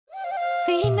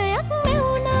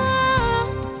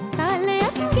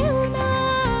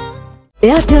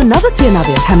එයාටෙල්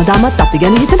 909 හැමදාමත් අපි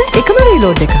ගැන හිතන එකම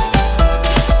රීලෝඩ් එක.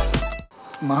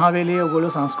 මහවැලියේ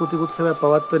ඔයගොල්ලෝ සංස්කෘතික උත්සවයක්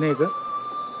පවත්වන එක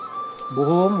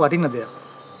බොහෝම වටින දෙයක්.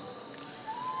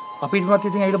 අපිටවත්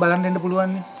ඉතින් ඇවිල්ලා බලන්න එන්න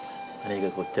පුළුවන් නේ. අනේක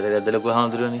කොච්චර වැදලා ලොකු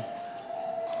හාමුදුරනේ.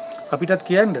 අපිටත්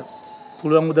කියන්න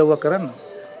පුළුවන් උදව්වක් කරන්න.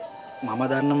 මම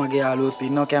දන්න මගේ යාළුවොත්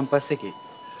ඉන්නවා කැම්පස් එකේ.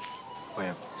 ඔය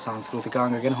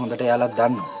සංස්කෘතිකාංග ගැන හොඳට එයාලත්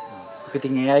දන්නවා. අපි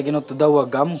ඉතින් ඒ අයගෙනත් උදව්වක්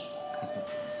ගමු.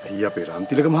 අයියා අපේ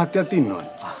රන්තිලක මහත්තයාත් ඉන්නවනේ.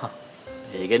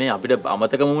 ඒකනේ අපිට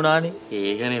අමතක වුණානේ.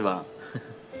 ඒකනේ වා.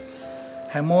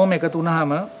 හැමෝම එකතු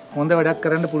වුණාම හොඳ වැඩක්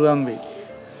කරන්න පුළුවන් වෙයි.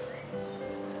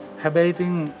 හැබැයි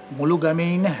ඉතින් මුළු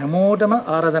ගමේ ඉන්න හැමෝටම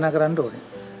ආරාධනා කරන්න ඕනේ.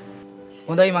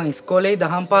 හොඳයි මං ඉස්කෝලේ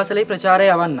දහම් පාසලේ ප්‍රචාරය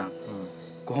යවන්නම්.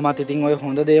 කොහොමත් ඉතින් ඔය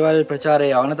හොඳ දේවල් ප්‍රචාරය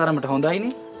යවන තරමට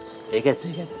හොඳයිනේ. ඒකත්.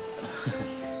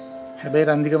 හැබැයි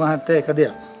රන්දික මහත්තයා එක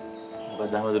දෙයක්.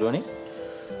 මොකක්ද හාමුදුරනේ?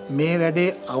 මේ වැඩේ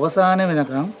අවසාන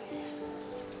වෙනකම්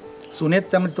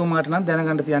සුනෙත් ඇමතිතුමාට නම්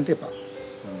දැනගන්න තියන්න එපා.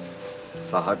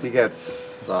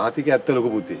 සාහිතික ඇත්ත ලොකු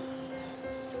පුතේ.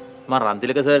 මම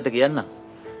රන්තිලක සර්ට කියන්න.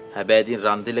 හැබැයි ඉතින්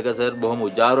රන්තිලක සර් බොහොම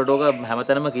උජාරුවට ඔක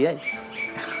හැමතැනම කියයි.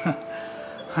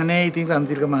 අනේ ඉතින්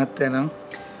රන්තිලක මහත්තයා නම්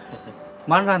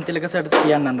මම රන්තිලක සර්ට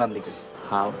කියන්නම් රන්දික.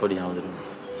 හා පොඩි හාමුදුරනේ.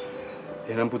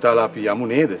 එහෙනම් පුතාලා අපි යමු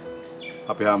නේද?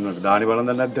 අපේ හාමුදුරන්ට දානි බලන්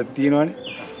නැද්ද තියෙනවනේ.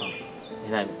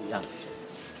 එහෙනම් යන්න.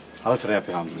 අවසරයි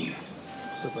අපේ හාමුදුරනේ.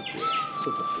 සුපත්‍ය.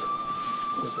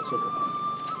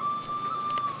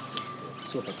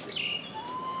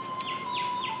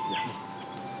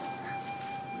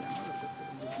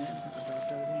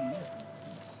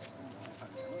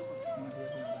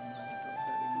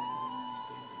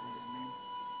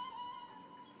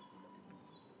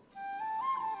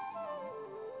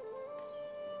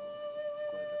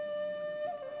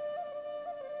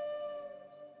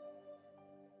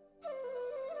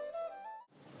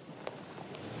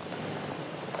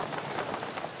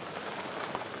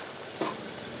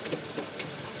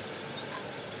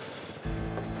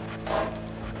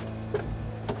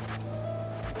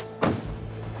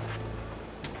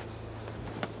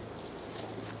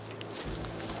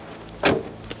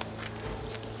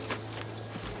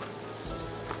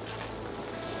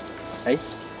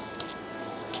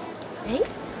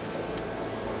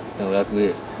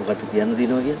 මොකක්ද කියන්න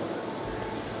තියෙනවා කියලා?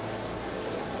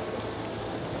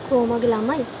 කොහමගේ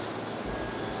ළමයි?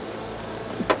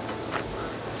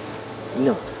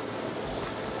 ඉන්නවා.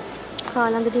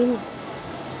 කාලන්දට ඉන්නේ.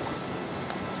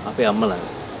 අපේ අම්මලා.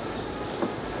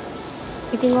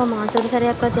 ඉතින් ඔය මාසෙක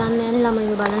සැරයක්වත් යන්නේ නැහැනේ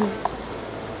ළමයිව බලන්න.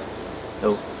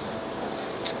 ඔව්.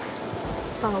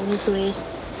 පවුනේ සුරේෂ්.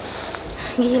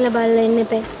 ගිහිල්ලා බලලා එන්න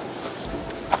එපා.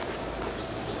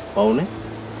 පවුනේ?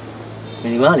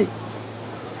 මිනිමාලි.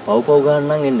 පව්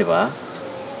ගන්නම් එන්න එපා.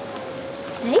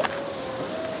 ඇයි?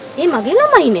 ඒ මගේ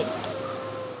ළමයිනේ.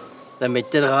 දැන්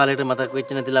මෙච්චර කාලෙකට මතක් වෙච්ච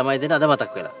නැති ළමයි දෙන අද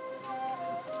මතක් වෙලා.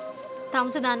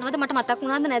 තාමස දන්නවද මට මතක්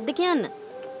වුණාද නැද්ද කියන්න?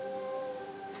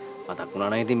 මතක් වුණා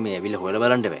නම් ඉතින් මේ ඇවිල්ලා හොයලා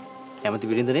බලන්න බෑ.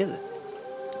 කැමති බිරිඳ නේද?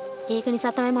 ඒක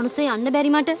නිසා තමයි මිනිස්සු යන්න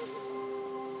බැරි මට.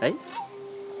 ඇයි?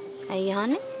 ඇයි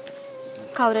යහන්නේ?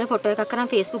 කවුරුහරි ෆොටෝ එකක් කරන්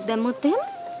Facebook දැම්මොත් එහෙම?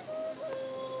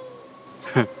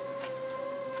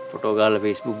 ෆොටෝ ගාලා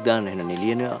Facebook දාන්න එන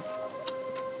නිලියනවා.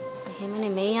 එහෙම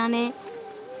නෙමෙයි යන්නේ.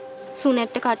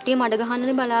 සුනෙට්ට කට්ටිය මඩ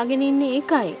ගහන්නනේ බලාගෙන ඉන්නේ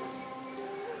ඒකයි.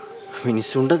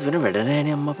 මිනිස්සුන්ටත් වෙන වැඩ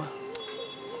නැහැනේ අම්මපා.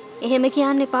 එහෙම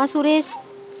කියන්න එපා සුරේෂ්.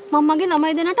 මම මගේ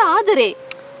ළමයි දෙන්නට ආදරේ.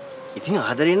 ඉතින්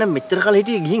ආදරේ නම් මෙච්චර කල්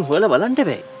හිටියේ ගිහින් හොයලා බලන්න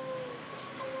බෑ.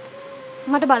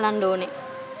 මට බලන්න ඕනේ.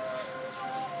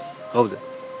 කවුද?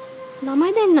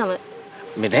 ළමයි දෙන්නම.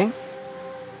 මේ දැන්?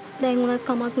 දැන් උනත්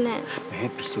කමක් නැහැ. මේ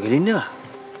පිස්සු ගෙලින්නවා.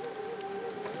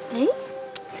 ඇයි?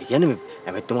 ඒ කියන්නේ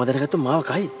ඇමෙත්තුමා දැනගත්තොත් මාව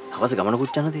කයි. හවස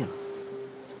ගමනකුත් යන්න තියෙනවා.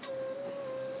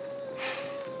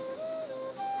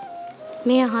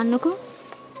 මේ අහන්නකෝ.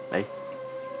 ඇයි?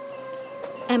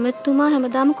 ඇමෙත්තුමා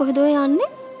හැමදාම කොහෙද යන්නේ?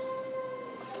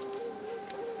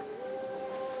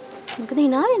 මොකද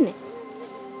hina වෙන්නේ?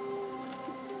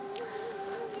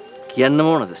 කියන්න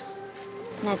ඕනද?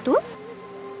 නැතුව?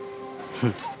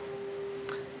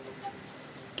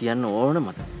 කියන්න ඕන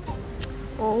මට.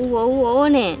 ඔව්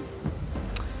ඕනේ.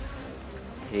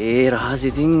 ඒ රහස්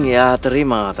ඉතින් එයා අතරේ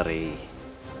මා අතරේ.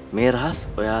 මේ රහස්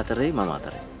ඔයා අතරේ මම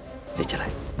අතරේ.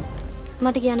 එච්චරයි.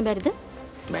 මට කියන්න බැරිද?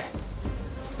 බෑ.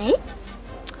 ඇයි?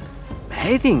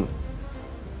 බෑ ඉතින්.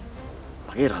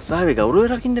 මගේ රසාවේ ගෞරවය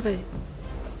රකින්න බෑ.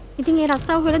 ඉතින් ඒ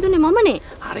රස්සාව හොයලා දුන්නේ මමනේ.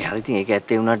 හරි ඉතින් ඒක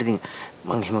ඇත්තේ වුණාට ඉතින්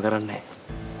මං එහෙම කරන්නේ නැහැ.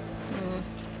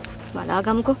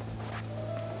 බලාගමුකෝ.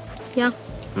 යා.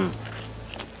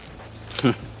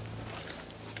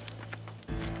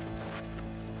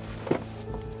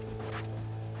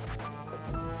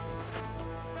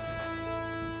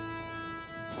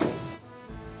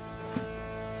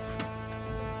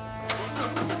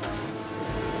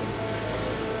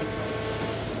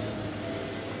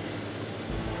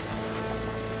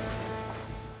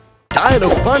 Tired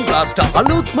of Fun Blaster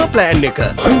අලුත්ම plan එක.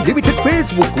 Unlimited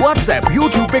Facebook, WhatsApp,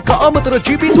 YouTube එක අමතර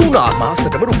GB 3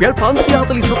 මාසෙටම රුපියල්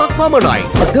 547ක් පමණයි.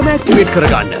 අදම ඇක්ටිවේට්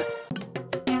කරගන්න.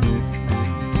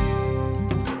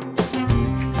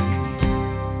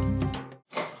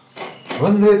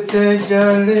 හොඳට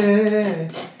ජලේ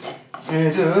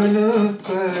පිරුණු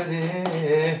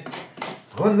කරේ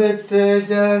හොඳට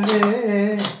ජලේ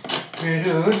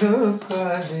පිරුණු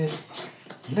කරේ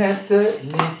නැත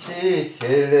නිති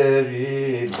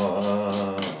සෙලවීම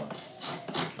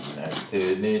නැත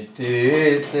නිති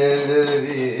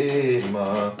සෙලවීම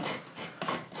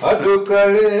අඩු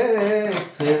කලේ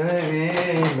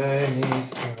සෙලවීම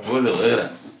නිසා මොකද ඔයගොල්ලෝ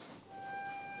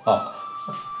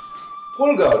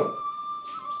පොල් ගාලු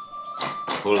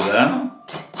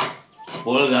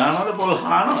පොල් ගානවද පොල්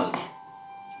හානවද?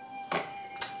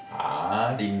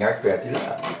 ඩිංගක්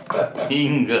වැටිලා.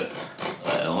 ඩිංග.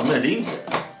 හොඳ ඩිංග.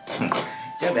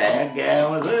 බෑග්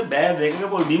ගෑවද බෑග් දෙකක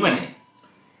පොල් බිමනේ.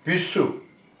 පිස්සු.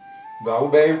 ගාව්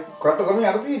බෑග් කට තමයි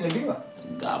අර තියෙන්නේ බිම.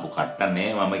 ගාබු කට්ටන්නේ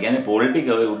මම කියන්නේ පොල් ටික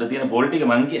ඔය උඩ තියෙන පොල් ටික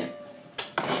මං කියන්නේ.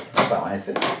 තමයිස.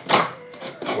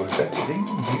 පොල් ටික ඉතින්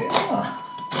ඉතිරෙනවා.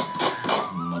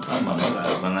 මම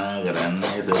කල්පනා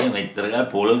කරන්නේ සර් මෙච්චර ගා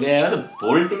පොල් ගෑවද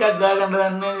පොල් ටිකක් ගා ගන්න දන්නේ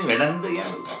නැහැ වැඩන්ද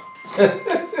කියන්නේ.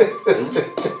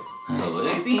 ඔය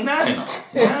ඉතින් hina වෙනවා.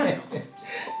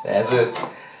 ඇස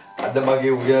අද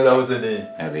මගේ උයන දවසනේ.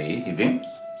 හරි ඉතින්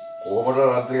කොහොමද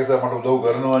රන්තික සර් මට උදව්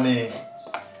කරනවනේ.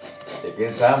 ඒක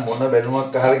නිසා මොන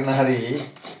බැනුමක් අහගෙන හරි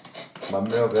මම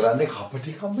මේක කරන්නේ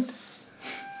කපටි කම්මට.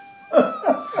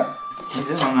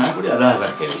 ඉතින් මම ආපුඩි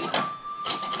අදහසක් කළේ.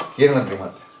 කියන්නත්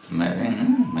මට.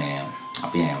 මේ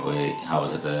අපි ඔය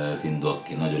හවසට සින්දුවක්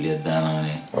කියන ජොලියක්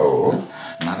දානවනේ. ඔව්.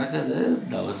 නරකද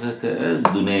දවසක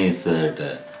දුනේසට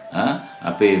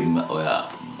අපේ ඔය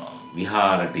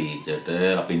විහාර ටීචර්ට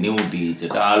අපි නිව්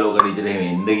ටීචර්ට ආලෝක ටීචර්ට එහෙම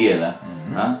එන්න කියලා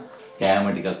කෑම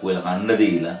ටිකක් වෙලා කන්න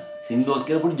දීලා සින්දුවක්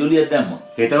කියලා පොඩි ජොලියක් දැම්මා.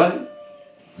 හෙට වගේ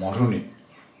මරුනේ.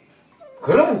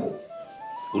 කරමුකෝ.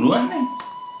 පුළුවන් නේ.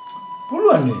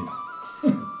 පුළුවන් නේ.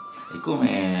 ඒකෝ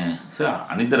මේ සර්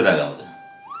අනිද්දට දාගමු.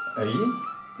 ඇයි?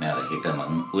 නෑ අර හෙට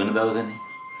මං වෙන දවසනේ.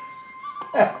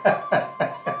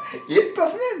 ඒ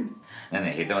ප්‍රශ්නේ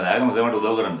නෑ හෙටම දාගමු සර් මට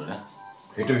උදව් කරන්න ඕන.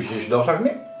 හෙට විශේෂ දවසක්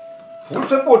නේ. ෆුල්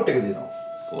සපෝට් එක දෙනවා.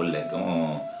 කෝල් එකම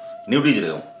නිව් ටීචර්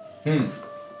එකම.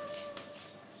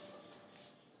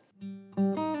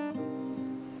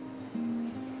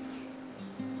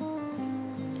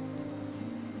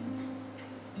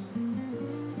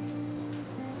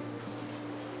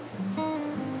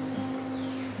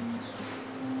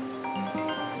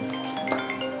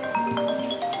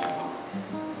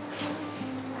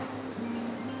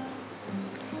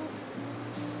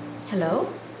 Hello?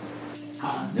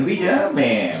 Navija,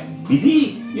 busy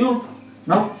you?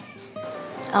 No?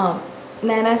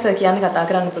 නෑ සර් කියන්න කතා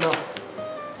කරන්න පුළුවන්.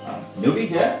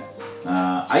 Navija,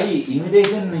 I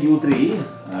invitation you three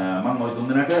මම ඔය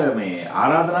තුන්දෙනාට මේ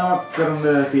ආරාධනාවක්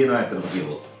කරන්න තියෙනවා අතට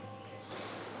කිව්වෝ.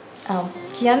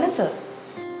 කියන්න sir.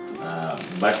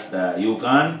 But you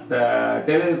can't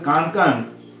tell can't.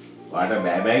 වාට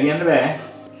බෑ කියන්න බෑ.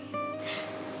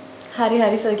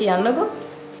 හරි සර් කියන්නකෝ.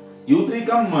 You three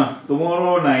come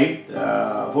tomorrow night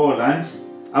for lunch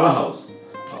our house.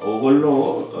 ඕගොල්ලෝ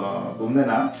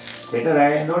තුන්දෙනා හෙට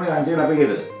රෑ එන්න ඕනේ ලන්ච් එකට අපේ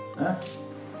ගෙදර.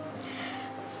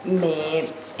 මේ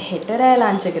හෙට රෑ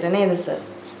ලන්ච් එකට නේද සර්?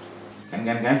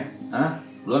 ගන්.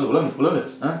 පුළුවන්ද?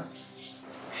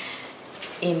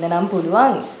 එන්න නම්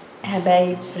පුළුවන්. හැබැයි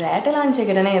රෑට ලන්ච්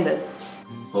එකට නේද?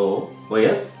 ඔව්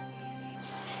yes.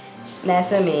 නෑ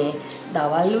සර් මේ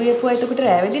දවල් උයපුවා එතකොට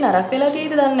රෑවේදී නරක වෙලා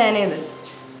තියෙයිද දන්නේ නෑ නේද?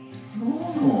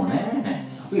 නෑ.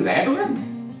 අපි රෑට ගන්නේ.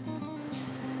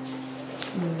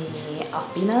 මේ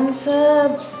අපි නම් සර්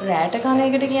රෑට කන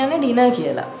එකට කියන්නේ ඩිනර්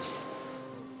කියලා.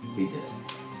 Teacher.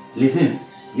 Listen.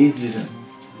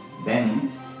 Then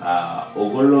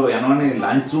ඕගොල්ලෝ යනවනේ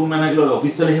ලන්ච් රූම් යනවා කියලා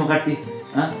ඔෆිස් වල එහෙම කට්ටිය.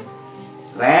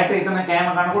 රෑට එතන කෑම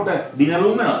කනකොට ඩිනර්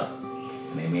රූම් යනවා.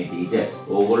 මේ ටීචර්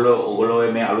ඕගොල්ලෝ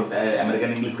මේ අලුත්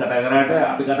ඇමරිකන් ඉංග්‍රීසි කතා කරාට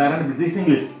අපි කතා කරන්නේ බ්‍රිටිෂ්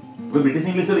ඉංග්‍රීසි. ඔබ බ්‍රිටිෂ්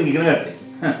ඉංග්‍රීසි වලින් ඉගෙන ගත්තේ.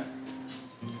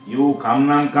 You come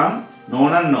නම් come no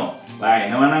නම් no. බා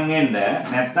එනවා නම් එන්න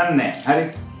නැත්තම් නෑ. හරි.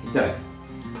 ඉතරයි.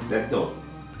 That's all.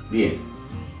 Deal.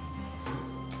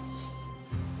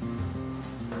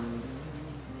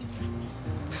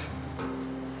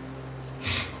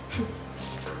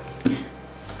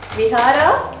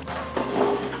 විහාරා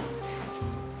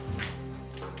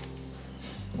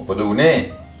මොකද උනේ?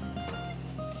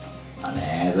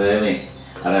 අනේ සර් මේ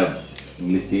අර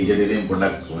ඉංග්‍රීසි ටීචර් දෙලින්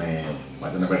පොඩ්ඩක් මේ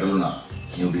වචන පැටලුණා.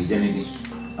 නිව් ටීචර් නේ.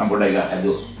 මම පොඩ්ඩක්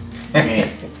ඇදුවා. මේ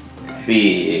අපි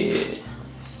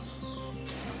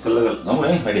කළා ගමු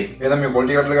නේ වැඩි. එහෙනම් මේ පොල්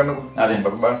ටික අట్లా ගන්නකෝ. ආදෙන්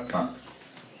බබා. හා.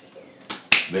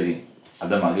 වැඩි.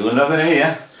 අද මගේ වුණ දවස නෙවෙයි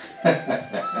යා.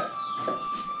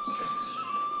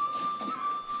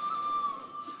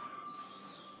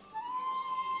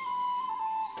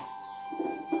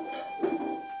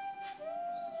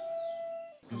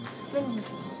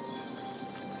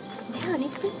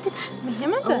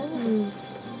 මෙහෙමද?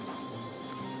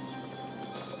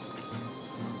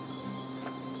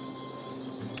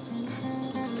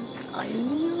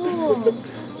 අයියෝ.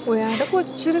 ඔයාට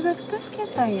කොච්චර ගත්තත්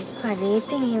කැතයි. හරි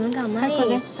ඉතින් එහෙම තමයි.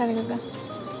 හරිද?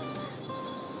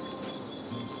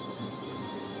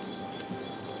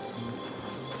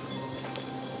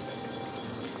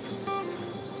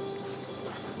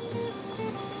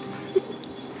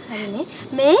 හරිනේ.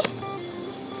 මේ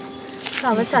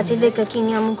තව සති දෙකකින්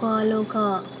යමුකෝ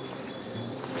ආලෝකා.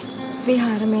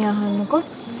 විහාර මේ අහන්නකෝ.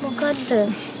 මොකද්ද?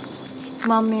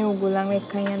 මම මේ උගලන්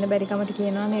එක්කන් යන්න බැරි කමට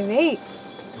කියනවා නෙවෙයි.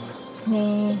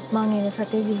 මේ මං එන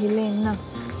සතියේ ගිහිල්ලා එන්නම්.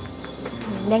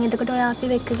 දැන් එතකොට ඔයා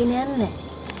අපි එක්කගෙන යන්නේ?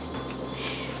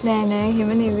 නෑ නෑ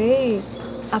එහෙම නෙවෙයි.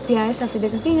 අපි ආයෙ සති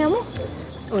දෙකකින් යමු.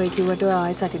 ඔය කිව්වට ඔය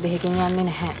ආයෙ සති දෙකකින් යන්නේ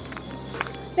නැහැ.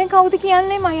 දැන් කවුද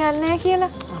කියන්නේ මම යන්නේ නැහැ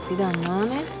කියලා? අපි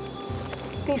දන්නවනේ.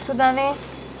 පිස්සු දනේ.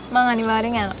 මං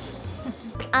අනිවාර්යෙන් යනවා.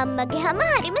 අම්මගේ හැම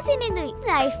හරිම සිනිඳුයි.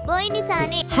 ලයිෆ් බෝයි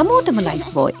නිසානේ. හැමෝටම ලයිෆ්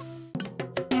බෝයි.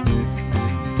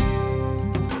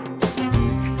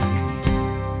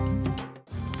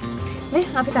 නේ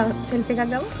අපි තව සෙල්ෆි එකක්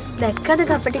ගමු. දැක්කද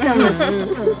කපටිකම?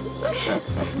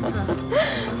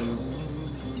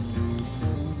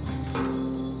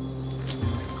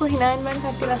 කොහිනාන් මන්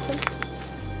කට්ටි ලස්සන.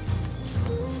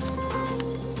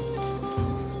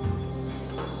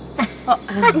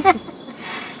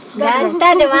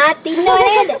 ගන්ටද මාත් ඉන්නව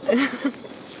නේද?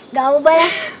 ගමු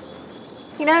බලන්න.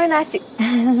 hina වෙන ආච්චි.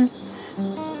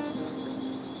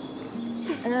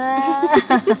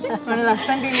 මොන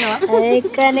ලස්සනට ඉන්නවා.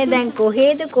 ඒකනේ දැන්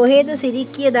කොහෙද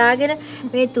සිරික්කිය දාගෙන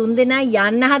මේ තුන් දෙනා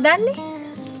යන්න හදන්නේ?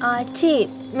 ආච්චි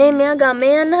මේ මෙයා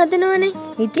ගමේ යන්න හදනවනේ.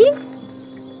 ඉතින්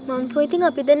මං කිව්වා ඉතින්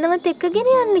අපි දෙන්නවත්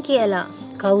එක්කගෙන යන්න කියලා.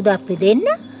 කවුද අපි දෙන්න?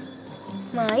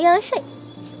 මායි ආශයි.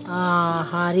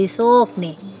 හරි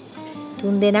සෝක්නේ.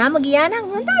 තුන් දෙනාම ගියා නම්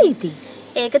හොඳයි ඉතින්.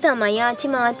 ඒක තමයි ආච්චි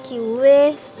මාත් කිව්වේ.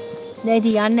 දැන්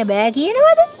ඉතින් යන්න බෑ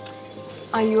කියනවද?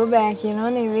 අයියෝ බෑ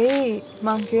කියනවා නෙවෙයි.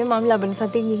 මං කිව්වේ මම ලබන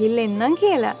සතියේ ගිහිල්ලා එන්නම්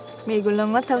කියලා.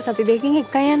 මේගොල්ලන්වත් තව සති දෙකකින්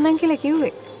එක්කන් යන්නම් කියලා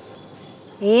කිව්වේ.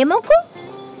 ඒ මොකෝ?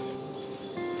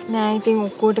 නෑ ඉතින්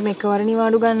ඔක්කොටම එකවර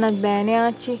නිවාඩු ගන්නත් බෑනේ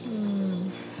ආච්චි.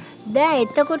 දැන්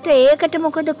එතකොට ඒකට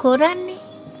මොකද කරන්නේ?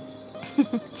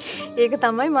 ඒක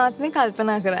තමයි මාත් මේ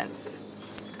කල්පනා කරන්නේ.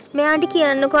 මෙයාට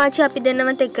කියන්නකෝ ආච්චි අපි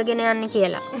දෙන්නවත් එක්කගෙන යන්න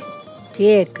කියලා.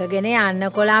 එක්කගෙන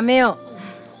යන්නකො ළමයෝ.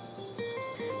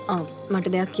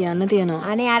 මට දෙයක් කියන්න තියෙනවා.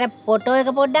 අනේ අර ෆොටෝ එක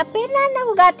පොඩ්ඩක්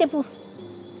පෙන්නන්නකෝ ගත්තපු.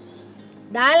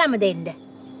 දාලම දෙන්න.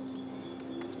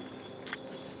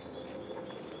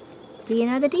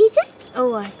 තියනවද ටීචර්? ඔව්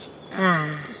ආච්චි.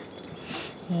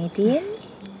 මේ තියෙන්නේ.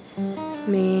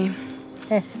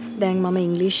 මේ දැන් මම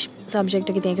ඉංග්‍රීසි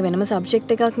සබ්ජෙක්ට් එකේ තියෙන වෙනම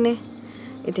සබ්ජෙක්ට් එකක් නේ.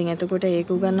 ඉතින් එතකොට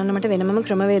ඒක උගන්වන්න මට වෙනමම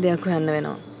ක්‍රමවේදයක් හොයන්න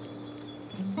වෙනවා.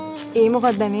 ඒ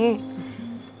මොකක්ද නේ?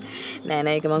 නෑ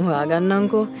නෑ ඒක මං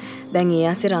හොයාගන්නම්කෝ. දැන් ඒ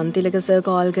ආස්සේ රන්තිලක සර්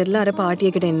කෝල් කරලා අර පාටි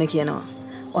එකට එන්න කියනවා.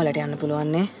 ඔයාලට යන්න පුළුවන්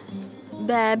නේ?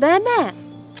 බෑ.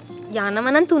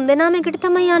 යනවා නම් තුන් දෙනාම එකට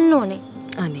තමයි යන්න ඕනේ.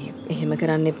 අනේ එහෙම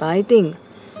කරන්න එපා ඉතින්.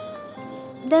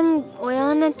 දැන්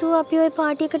ඔයා නැතුව අපි ওই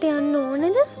පාටි එකට යන්න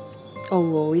ඕනේද?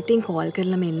 ඔව් ඉතින් කෝල්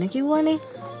කරලා මෙන්න කිව්වනේ.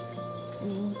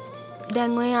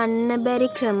 දැන් ඔය යන්න බැරි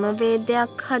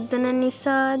ක්‍රමවේදයක් හදන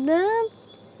නිසාද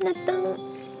නැත්නම්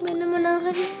වෙන මොනවා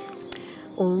හරි?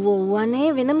 ඔව් අනේ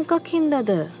වෙන මොකක්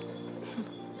හින්දාද?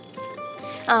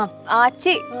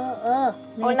 ආච්චි.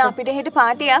 ඔන්න අපිට හෙට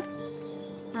පාටියක්.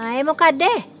 ආයේ මොකද්ද?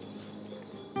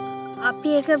 අපි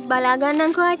ඒක බලා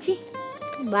ගන්නම්කෝ ආච්චි.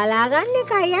 බලා ගන්න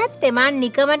එකයි ඇත්තේ මං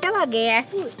නිකමට වගේ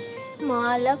ඇහුවේ.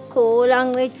 මාල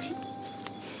කෝලං වෙච්ච.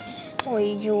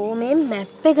 ඔයෝ මේ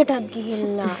මැප් එකටත්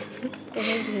ගිහිල්ලා.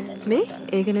 කොහෙද ගිහිල්ලාද? මේ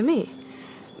ඒක නෙමෙයි.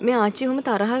 මේ ආච්චි ඔහොම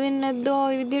තරහ වෙන්නේ නැද්ද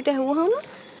ඔය විදියට ඇහුවහම?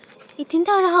 ඉතින්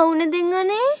තරහ වුණ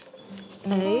දෙන්නනේ.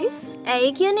 ඇයි? ඇයි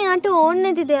කියන්නේ යාට ඕන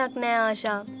නැති දෙයක් නෑ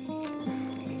ආශා.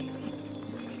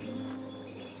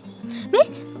 මේ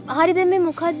හරි දැන් මේ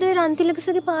මොකද්ද ඔය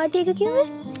රන්තිලකසගේ පාටි එක කිව්වේ?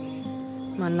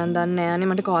 මන් නම් දන්නේ නෑනේ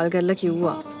මට කෝල් කරලා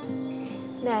කිව්වා.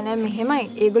 නෑ මෙහෙමයි.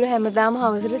 ඒගොල්ලෝ හැමදාම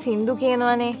හවසට සින්දු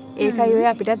කියනවනේ. ඒකයි ඔය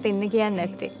අපිටත් එන්න කියන්නේ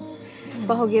නැත්තේ.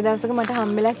 පහුගිය දවසක මට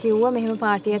හම්බෙලා කිව්වා මෙහෙම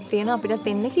පාටියක් තියෙනවා අපිටත්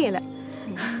එන්න කියලා.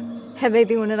 හැබැයි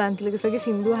ඉතින් උන රන්තිලකසගේ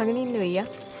සින්දු අහගෙන ඉන්න වෙయ్యා.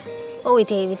 ඔව්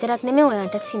ඉතින් ඒ විතරක් නෙමෙයි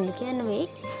ඔයාටත් සින්දු කියන්න වෙයි.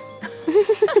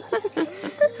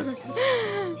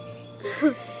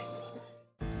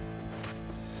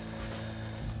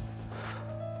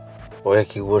 ඔය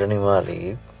කිව්වට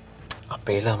නිමාලේ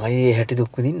අපේ ළමයි ඒ හැටි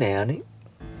දුක් විඳින්නේ නෑ අනේ.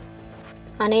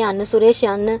 අනේ යන්න සුරේෂ්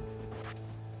යන්න.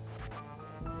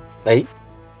 ඇයි?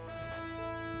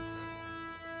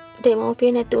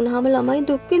 දෙමව්පිය නැති වුණාම ළමයි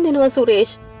දුක් විඳිනවා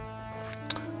සුරේෂ්.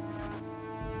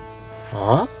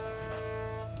 ආ?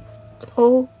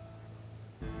 ඔව්.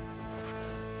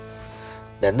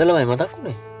 දැන්ද ළමයි මතක්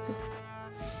වුණේ?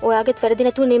 ඔයාගෙත් වැරදි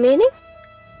නැතුව නෙමෙයිනේ.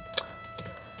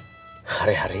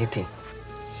 හරි හරි ඉතින්.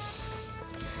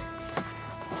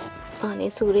 අනේ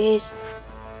සුරේෂ්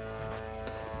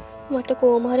මට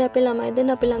කොහොම හරි අපේ ළමයි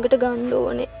දෙන්න අපි ළඟට ගන්න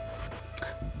ඕනේ.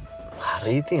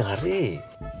 හරි ඉතින් හරි.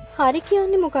 හරි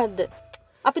කියන්නේ මොකද්ද?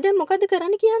 අපි දැන් මොකද්ද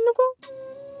කරන්න කියන්නකෝ?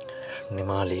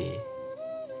 නිමාලි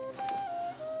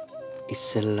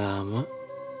ඉස්සෙල්ලාම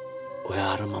ඔයා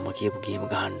අර මම කියපු ගේම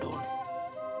ගහන්න ඕනේ.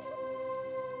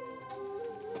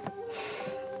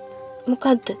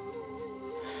 මොකද්ද?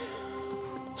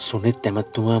 සුනිත්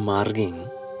ඇමතුමා මාර්ගෙන්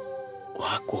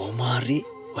ඔයා කොහොම හරි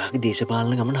ඔයාගේ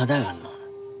දේශපාලන ගමන හදා ගන්න ඕන.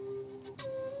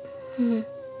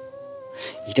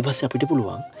 ඊට පස්සේ අපිට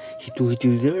පුළුවන් හිතු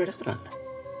විදිහට වැඩ කරන්න.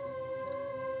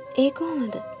 ඒ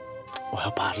කොහොමද?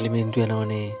 ඔයා පාර්ලිමේන්තුව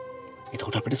යනවනේ.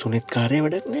 එතකොට අපිට සුනිත් කාර්යය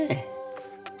වැඩක් නෑ.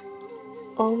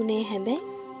 ඔව් නේ හැබැයි.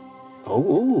 ඔව්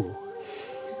ඔව්.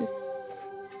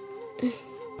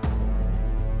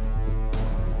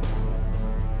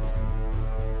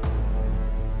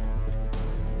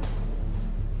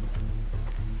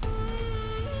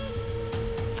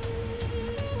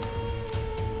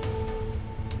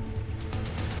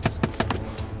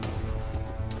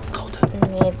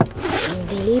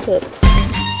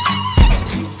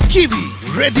 Kiwi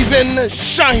ready වෙන්න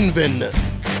shine වෙන්න.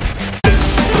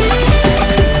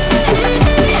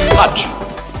 අච්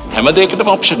හැම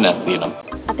දෙයකටම ඔප්ෂන් එකක්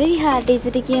තියෙනවා. අපේ විහාර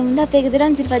ටීචර්ට කියමුද අපේ ගෙදර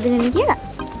අංජලි පදිනවනේ කියලා.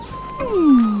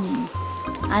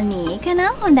 අනේ ඒක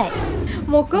නම් හොඳයි.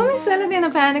 මොකෝ ඉස්සෙල්ලා දෙන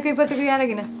පෑන් එක ඉපතක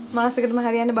අරගෙන මාසෙකටම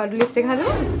හරියන්න බඩු ලිස්ට් එක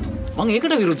හදනවා. මම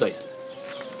ඒකට විරුද්ධයි.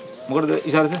 මොකටද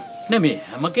ඉසාරස? නෑ මේ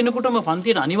හැම කෙනෙකුටම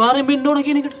පන්තියට අනිවාර්යෙන් වෙන්න ඕන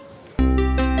කියන එකට.